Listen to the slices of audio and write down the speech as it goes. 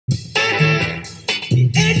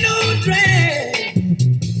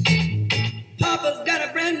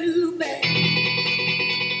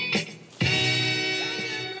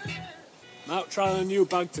Trying a new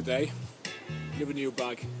bag today. Another new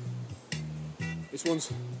bag. This one's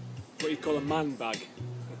what you call a man bag.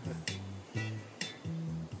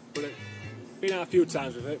 But I've been out a few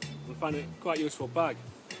times with it and find it quite a useful bag.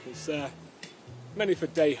 It's mainly for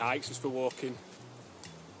day hikes, just for walking,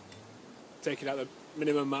 taking out the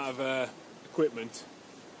minimum amount of equipment.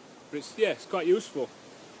 But it's quite useful.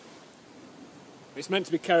 It's meant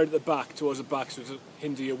to be carried at the back, towards the back, so it doesn't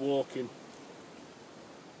hinder your walking.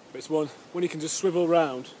 But it's one you can just swivel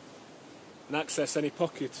round and access any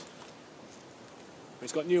pocket.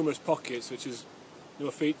 It's got numerous pockets, which is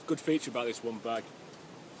another good feature about this one bag.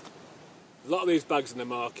 There's a lot of these bags in the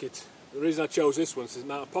market. The reason I chose this one is the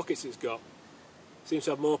amount of pockets it's got. It seems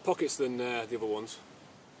to have more pockets than the other ones.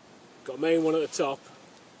 Got a main one at the top.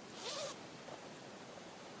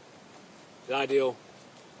 The ideal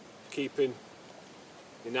for keeping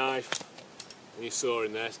your knife and your saw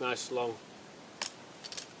in there. It's a nice long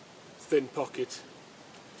thin pocket.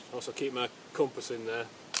 Also keep my compass in there.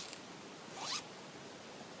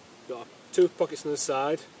 Got two pockets on the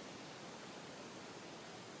side.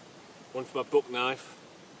 One for my book knife.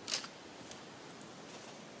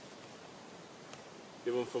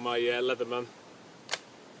 The other one for my Leatherman.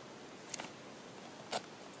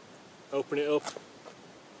 Open it up.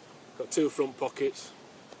 Got two front pockets.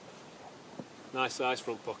 Nice size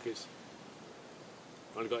front pockets.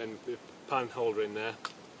 Only got a pan holder in there.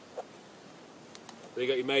 Then you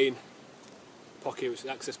got your main pocket, which is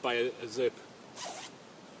accessed by a zip.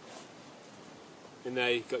 In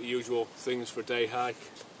there you've got your usual things for a day hike.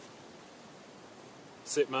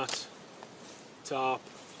 Sit mat, tarp,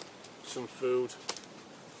 some food,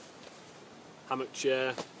 hammock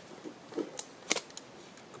chair, a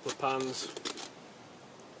couple of pans,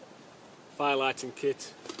 fire lighting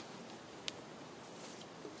kit,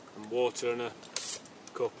 and water and a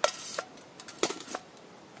cup.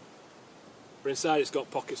 But inside it's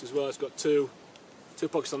got pockets as well. It's got two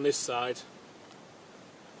pockets on this side,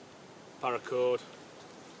 paracord,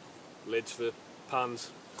 lids for the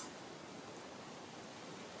pans,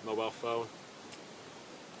 mobile phone,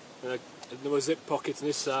 and another zip pocket on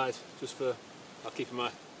this side just for I'll keep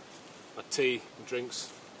my tea and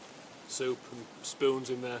drinks, soup and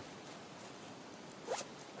spoons in there.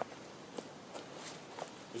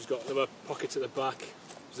 Just got another pocket at the back,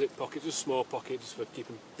 zip pocket, just a small pocket just for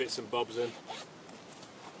keeping bits and bobs in.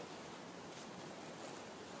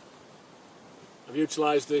 I've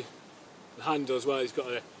utilised the handle as well. It's got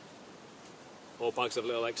all bags have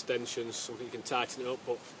little extensions, something you can tighten it up,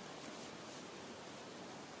 but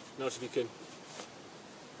notice if you can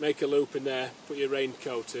make a loop in there, put your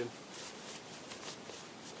raincoat in,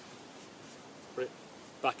 put it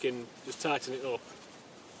back in, just tighten it up.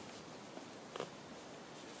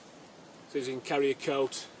 So you can carry your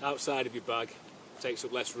coat outside of your bag, takes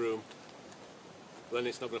up less room, but then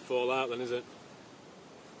it's not going to fall out then, is it?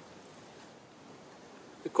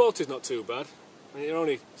 The quality's not too bad. I mean, you're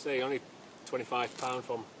only £25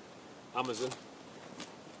 from Amazon.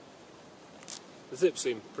 The zips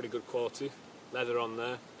seem pretty good quality, leather on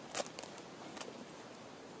there,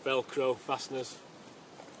 Velcro fasteners,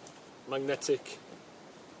 magnetic,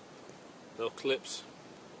 little clips,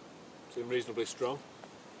 seem reasonably strong.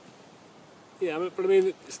 Yeah, but I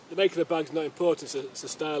mean, the make of the bag's not important, it's the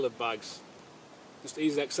style of bags. Just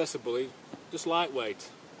easily accessible, just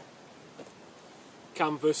lightweight.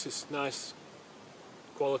 Canvas is nice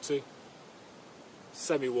quality,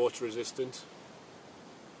 semi-water resistant,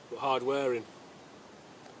 but hard wearing.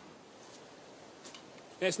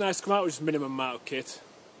 Yeah, it's nice to come out with just minimum amount of kit.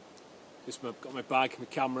 Just got my bag, my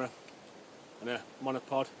camera, and a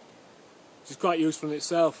monopod, which is quite useful in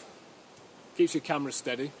itself. Keeps your camera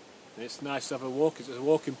steady. And it's nice to have it's a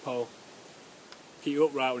walking pole. Keep you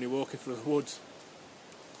upright when you're walking through the woods.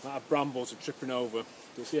 Might have brambles or tripping over.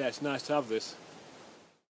 Yeah, it's nice to have this.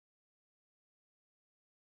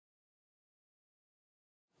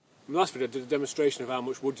 In the last video I did a demonstration of how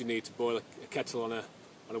much wood you need to boil a kettle on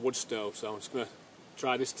a wood stove, so I'm just going to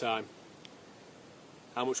try this time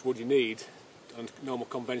how much wood you need on normal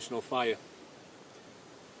conventional fire.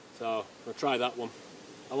 So I'm going to try that one.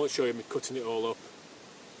 I won't show you me cutting it all up.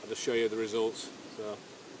 I'll just show you the results.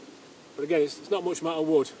 But again, it's not much amount of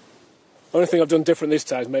wood. The only thing I've done different this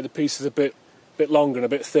time is made the pieces a bit longer and a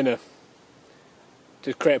bit thinner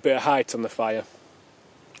to create a bit of height on the fire.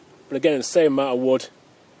 But again, the same amount of wood.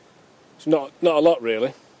 It's not a lot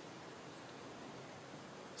really.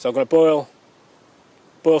 So I'm going to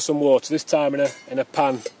boil some water. This time in a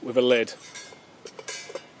pan with a lid.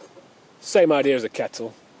 Same idea as a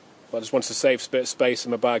kettle, but I just wanted to save a bit of space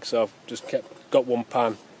in my bag, so I've just got one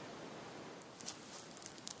pan.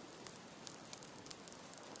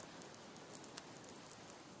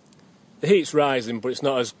 heat's rising, but it's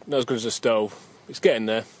not as good as a stove. It's getting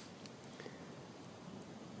there.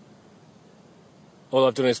 All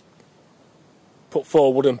I've done is put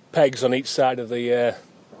 4 wooden pegs on each side of the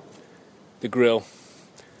grill,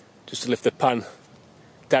 just to lift the pan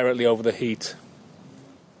directly over the heat.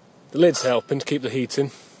 The lid's helping to keep the heat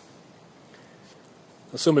in.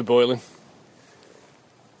 It'll soon be boiling.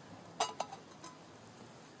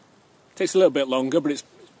 Takes a little bit longer, but it's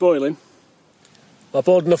boiling. I've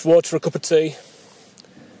boiled enough water for a cup of tea.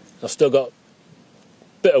 I've still got a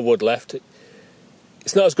bit of wood left.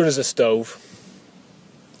 It's not as good as a stove,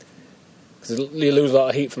 because you lose a lot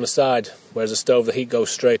of heat from the side, whereas a stove the heat goes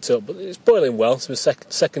straight up. But it's boiling well. It's my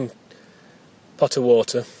second pot of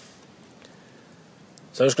water.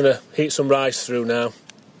 So I'm just going to heat some rice through now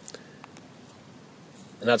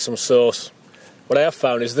and add some sauce. What I have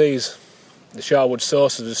found is the Sharwood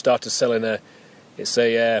sauces have started selling there. It's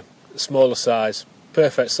a smaller size,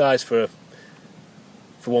 perfect size for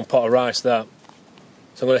one pot of rice, that.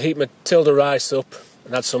 So I'm going to heat my Tilda rice up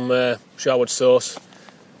and add some Sharwood sauce.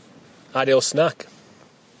 Ideal snack.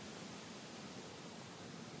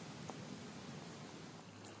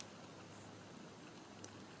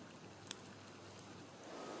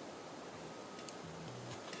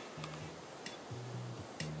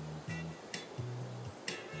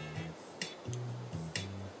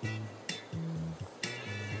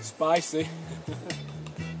 Spicy,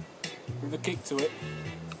 with a kick to it.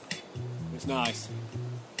 It's nice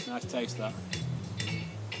taste, that.